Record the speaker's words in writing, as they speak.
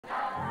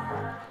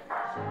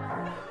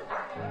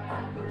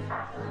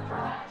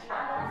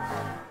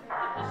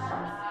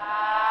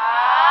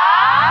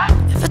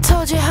If I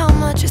told you how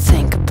much I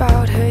think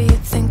about her,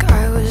 you'd think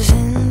I was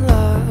in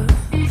love.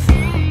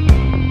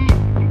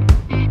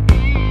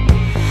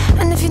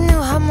 And if you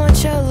knew how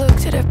much I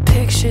looked at her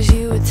pictures,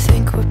 you would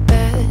think we're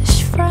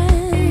best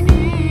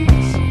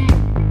friends.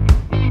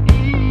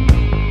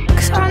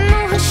 'Cause I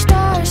know her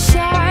star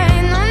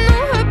sign, I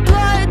know her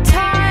blood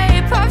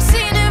type. I've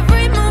seen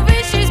every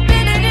movie she's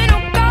been in,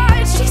 oh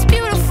God, she's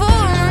beautiful.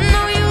 And I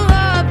know you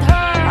loved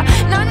her,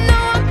 and I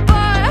know I'm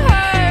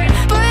butthurt,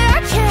 but I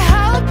can't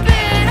help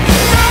it,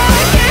 no,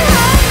 I can't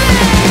help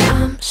it.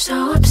 I'm so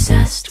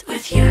obsessed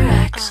with your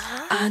ex,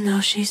 I know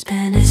she's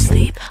been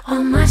asleep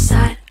on my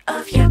side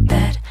of your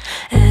bed,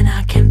 and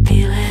I can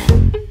feel it.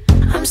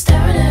 I'm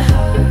staring at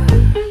her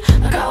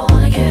like I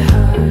wanna get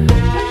her,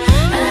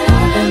 and I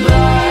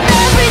remember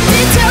every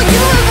detail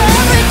you have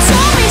ever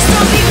told me. So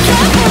be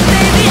careful,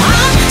 baby.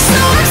 I'm so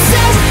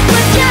obsessed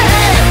with your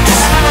ex.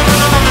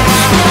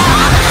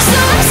 I'm so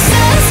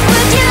obsessed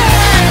with your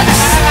ex.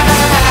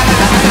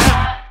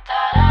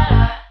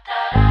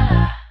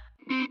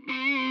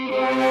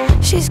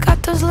 She's got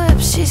those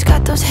lips, she's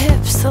got those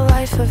hips, the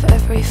life of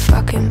every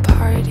fucking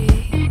party.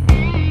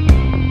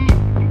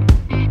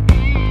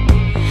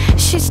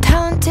 She's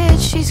talented,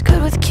 she's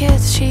good with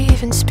kids, she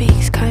even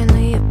speaks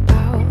kindly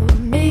about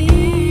me.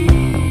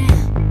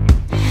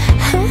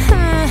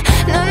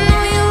 And I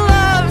know you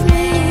love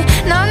me,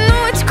 and I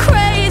know it's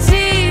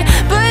crazy,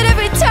 but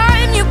every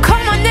time you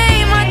call my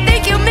name, I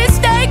think you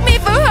mistake me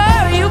for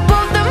her. You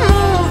both have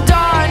moved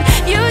on,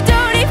 you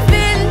don't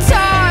even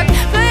talk,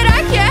 but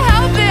I can't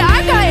help it, I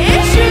got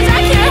issues,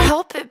 I can't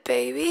help it,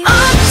 baby.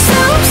 I'm so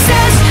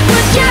obsessed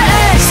with your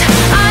ex,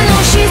 I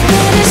know she's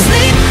been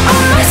asleep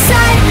on my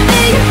side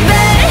in your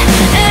bed,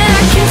 and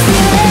I can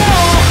feel it.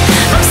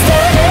 I'm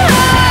staring at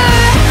her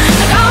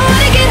like I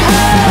wanna get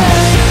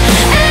hurt,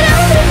 and I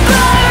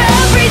remember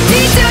every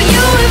detail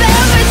you have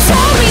ever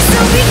told me. So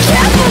be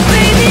careful,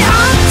 baby.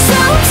 I'm so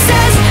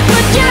obsessed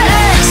with your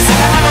ex.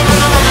 Yeah,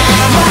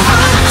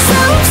 I'm so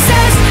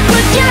obsessed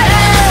with your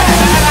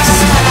ex.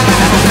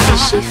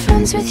 Is she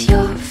friends with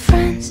your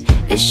friends?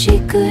 Is she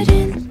good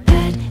in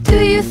bed? Do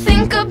you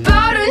think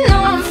about her? No,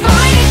 I'm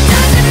fine, it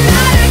doesn't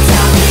matter,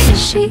 tell me.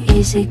 Is she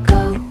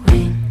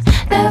easygoing,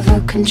 never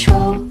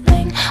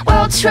controlling,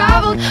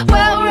 well-traveled,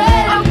 well-read?